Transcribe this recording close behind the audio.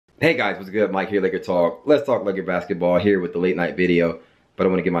Hey guys, what's good? Mike here, Laker Talk. Let's talk Laker basketball here with the late night video. But I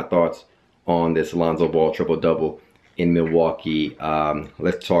want to get my thoughts on this Lonzo Ball triple-double in Milwaukee.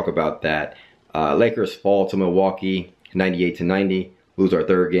 Let's talk about that. Lakers fall to Milwaukee 98-90, lose our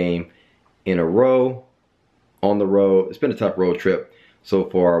third game in a row on the road. It's been a tough road trip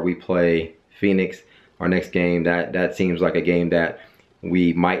so far. We play Phoenix. Our next game, that seems like a game that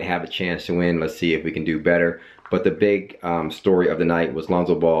we might have a chance to win. Let's see if we can do better. But the big story of the night was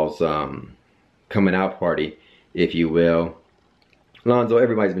Lonzo Ball's coming out party, if you will. Lonzo,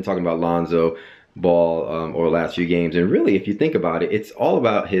 everybody's been talking about Lonzo Ball over the last few games. And really, if you think about it, it's all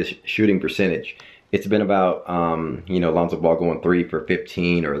about his shooting percentage. It's been about, Lonzo Ball going 3 for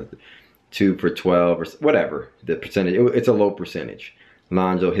 15 or 2 for 12 or whatever. The percentage, it's a low percentage.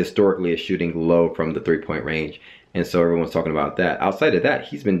 Lonzo historically is shooting low from the three-point range. And so everyone's talking about that. Outside of that,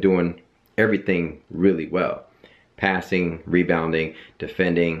 he's been doing everything really well. Passing, rebounding,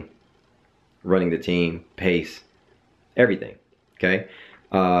 defending, running the team, pace, everything, okay?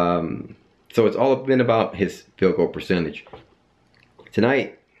 So it's all been about his field goal percentage.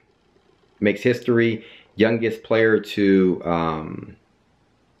 Tonight makes history, youngest player to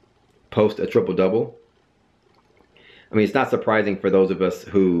post a triple-double. I mean, it's not surprising for those of us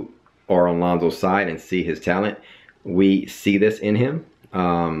who are on Lonzo's side and see his talent. We see this in him.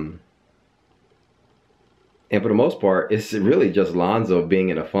 And for the most part, it's really just Lonzo being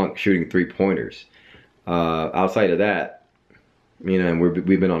in a funk shooting three-pointers. Outside of that, and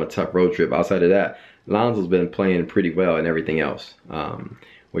we've been on a tough road trip. Outside of that, Lonzo's been playing pretty well and everything else,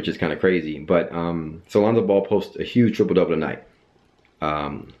 which is kind of crazy. But so Lonzo Ball posts a huge triple-double tonight.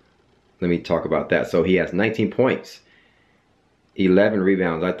 Let me talk about that. So he has 19 points, 11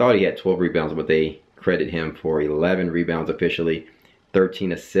 rebounds. I thought he had 12 rebounds, but they credit him for 11 rebounds officially,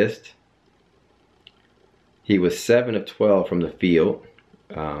 13 assists. He was 7 of 12 from the field,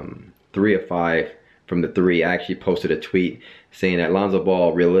 3 of 5 from the three. I actually posted a tweet saying that Lonzo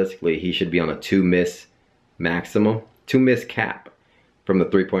Ball, realistically, he should be on a 2-miss maximum, 2-miss cap from the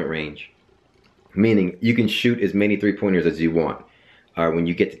three-point range. Meaning you can shoot as many three-pointers as you want. When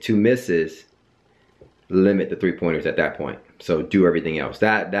you get to 2 misses, limit the three-pointers at that point. So do everything else.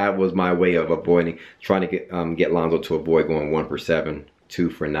 That was my way of avoiding, trying to get Lonzo to avoid going 1 for 7. 2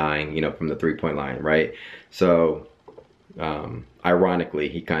 for 9, from the three-point line, right? So, ironically,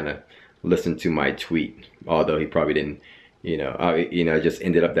 he kind of listened to my tweet, although he probably didn't, it just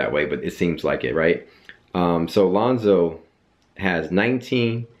ended up that way, but it seems like it, right? So Lonzo has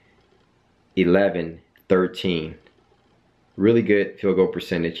 19, 11, 13. Really good field goal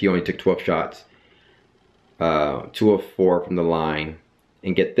percentage. He only took 12 shots, 2 of 4 from the line.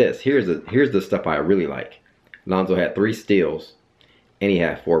 And get this, here's the stuff I really like. Lonzo had 3 steals, and he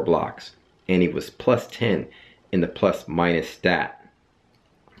had 4 blocks. And he was plus 10 in the plus-minus stat.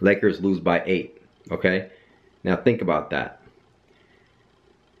 Lakers lose by 8, okay? Now think about that.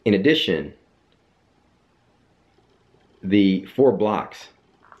 In addition, the 4 blocks.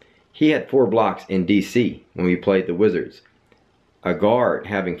 He had 4 blocks in DC when we played the Wizards. A guard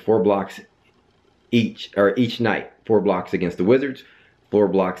having 4 blocks each night. 4 blocks against the Wizards, 4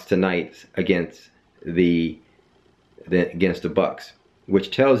 blocks tonight against the Bucks.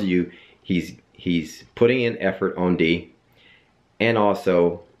 Which tells you he's putting in effort on D, and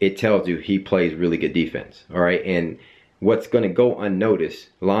also it tells you he plays really good defense. All right, and what's going to go unnoticed,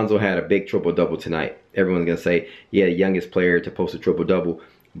 Lonzo had a big triple-double tonight. Everyone's going to say, yeah, the youngest player to post a triple-double,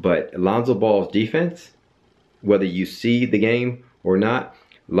 but Lonzo Ball's defense, whether you see the game or not,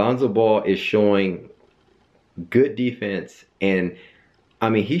 Lonzo Ball is showing good defense, and I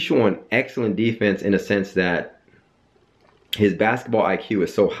mean, he's showing excellent defense in a sense that his basketball IQ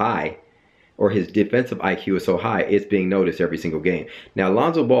is so high, or his defensive IQ is so high, it's being noticed every single game. Now,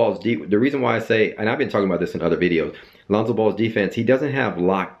 Lonzo Ball's the reason why I say, and I've been talking about this in other videos, Lonzo Ball's defense, he doesn't have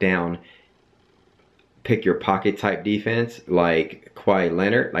locked down, pick your pocket type defense like Kawhi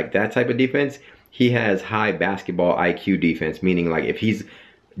Leonard, like that type of defense. He has high basketball IQ defense, meaning like if he's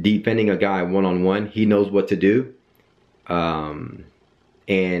defending a guy one-on-one, he knows what to do.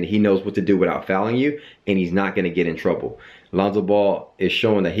 And he knows what to do without fouling you, and he's not going to get in trouble. Lonzo Ball is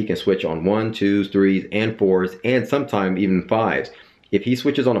showing that he can switch on 1s, 2s, 3s, and 4s, and sometimes even 5s. If he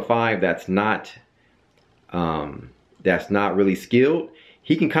switches on a 5 that's not really skilled,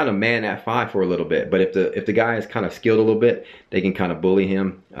 he can kind of man that 5 for a little bit. But if the guy is kind of skilled a little bit, they can kind of bully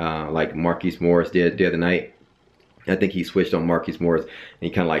him, like Marquise Morris did the other night. I think he switched on Marquise Morris, and he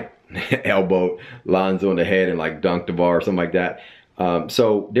kind of like elbowed Lonzo in the head and like dunked the bar or something like that.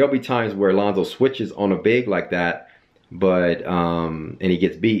 So there'll be times where Lonzo switches on a big like that, but and he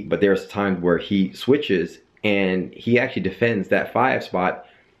gets beat. But there's times where he switches and he actually defends that 5 spot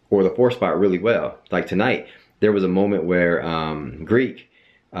or the 4 spot really well. Like tonight, there was a moment where Greek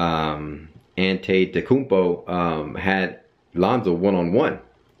Antetokounmpo had Lonzo one-on-one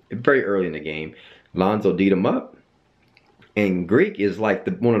very early in the game. Lonzo D'd him up, and Greek is like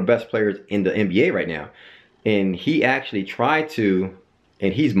one of the best players in the NBA right now. And he actually tried to,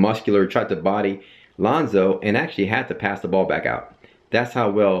 and he's muscular, tried to body Lonzo and actually had to pass the ball back out. That's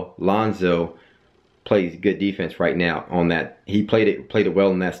how well Lonzo plays good defense right now on that. He played it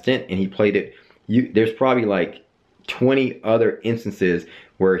well in that stint, and he played it. There's probably like 20 other instances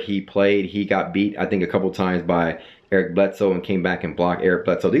where he got beat, I think, a couple times by Eric Bledsoe and came back and blocked Eric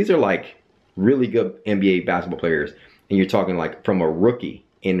Bledsoe. These are like really good NBA basketball players, and you're talking like from a rookie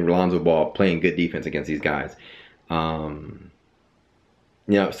in Lonzo Ball playing good defense against these guys. So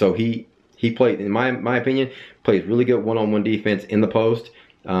he played, in my opinion, plays really good one-on-one defense in the post.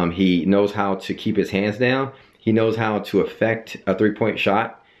 He knows how to keep his hands down. He knows how to affect a three-point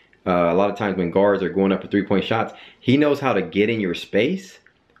shot. A lot of times when guards are going up for three-point shots, he knows how to get in your space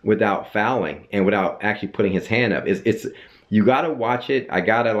without fouling and without actually putting his hand up. You gotta watch it. I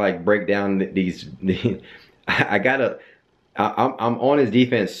gotta like break down these. I'm on his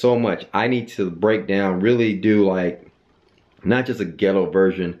defense so much. I need to break down, really do like not just a ghetto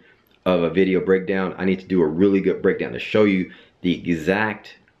version of a video breakdown. I need to do a really good breakdown to show you the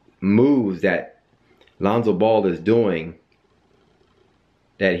exact moves that Lonzo Ball is doing,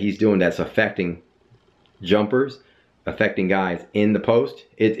 that's affecting jumpers, affecting guys in the post.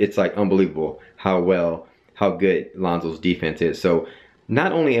 It's like unbelievable how good Lonzo's defense is. So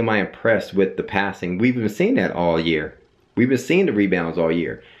not only am I impressed with the passing, we've been seeing that all year. We've been seeing the rebounds all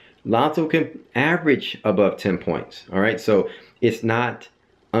year. Lonzo can average above 10 points. All right, so it's not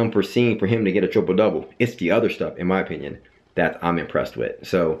unforeseen for him to get a triple-double. It's the other stuff, in my opinion, that I'm impressed with.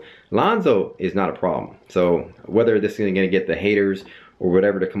 So Lonzo is not a problem. So whether this is going to get the haters or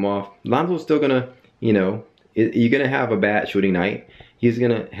whatever to come off, Lonzo's still going to, you're going to have a bad shooting night. He's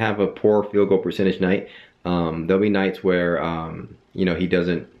going to have a poor field goal percentage night. There'll be nights where, he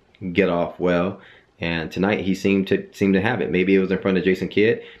doesn't get off well. And tonight he seemed to have it. Maybe it was in front of Jason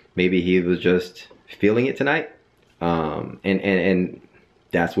Kidd. Maybe he was just feeling it tonight. And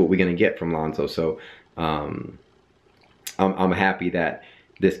that's what we're going to get from Lonzo. So I'm happy that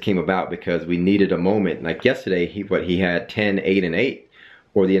this came about, because we needed a moment. Like yesterday, he had 10, 8, and 8.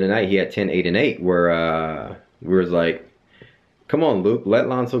 Or the other night, he had 10, 8, and 8, where we was like, come on, Luke, let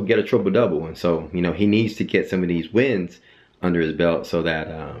Lonzo get a triple-double. And so, he needs to get some of these wins under his belt so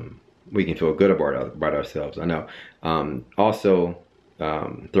that we can feel good about ourselves. I know. Also,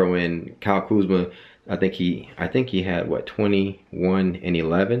 throw in Kyle Kuzma. I think he had, what, 21 and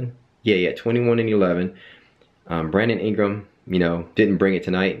 11? Yeah, 21 and 11. Brandon Ingram, didn't bring it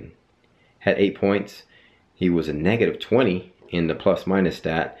tonight. Had 8 points. He was a negative 20 in the plus-minus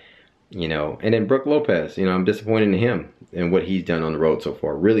stat. And then Brook Lopez, I'm disappointed in him and what he's done on the road so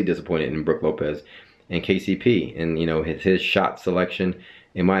far. Really disappointed in Brook Lopez and KCP. And, his shot selection,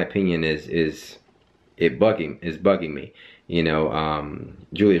 in my opinion, is bugging me.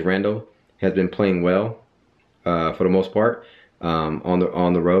 Julius Randle has been playing well for the most part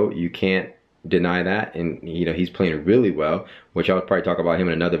on the road. You can't deny that, and he's playing really well, which I'll probably talk about him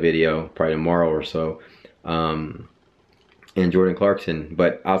in another video, probably tomorrow or so. And Jordan Clarkson,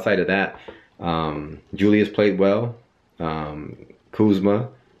 but outside of that, Julius played well, Kuzma,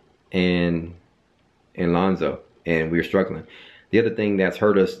 and Lonzo, and we were struggling. The other thing that's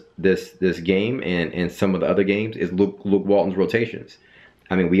hurt us this game and some of the other games is Luke Walton's rotations.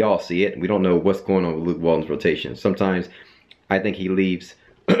 I mean, we all see it. We don't know what's going on with Luke Walton's rotations. Sometimes I think he leaves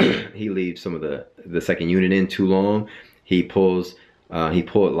some of the second unit in too long. He pulled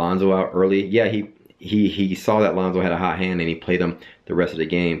Lonzo out early. Yeah, he saw that Lonzo had a hot hand, and he played him the rest of the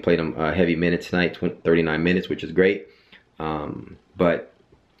game. Played him heavy minutes tonight, 39 minutes, which is great. But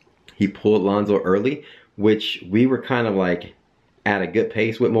he pulled Lonzo early, which we were kind of like at a good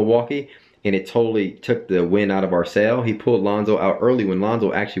pace with Milwaukee, and it totally took the wind out of our sail. He pulled Lonzo out early when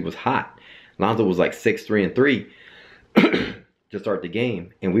Lonzo actually was hot. Lonzo was like 6-3-3 to start the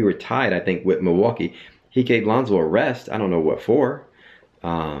game, and we were tied, I think, with Milwaukee. He gave Lonzo a rest. I don't know what for.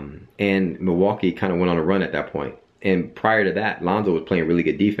 And Milwaukee kind of went on a run at that point. And prior to that, Lonzo was playing really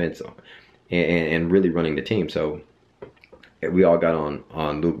good defense and really running the team. So we all got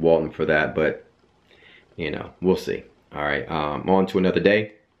on Luke Walton for that, but we'll see. All right, on to another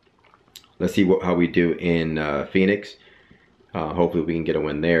day. Let's see how we do in Phoenix. Hopefully we can get a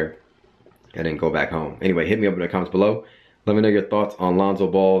win there and then go back home. Anyway, hit me up in the comments below. Let me know your thoughts on Lonzo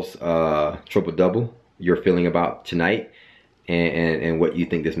Ball's triple-double, your feeling about tonight, and what you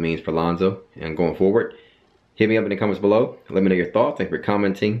think this means for Lonzo and going forward. Hit me up in the comments below. Let me know your thoughts. Thanks for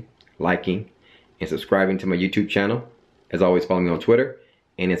commenting, liking, and subscribing to my YouTube channel. As always, follow me on Twitter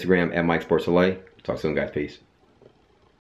and Instagram at MikeSportsLA. Talk soon, guys. Peace.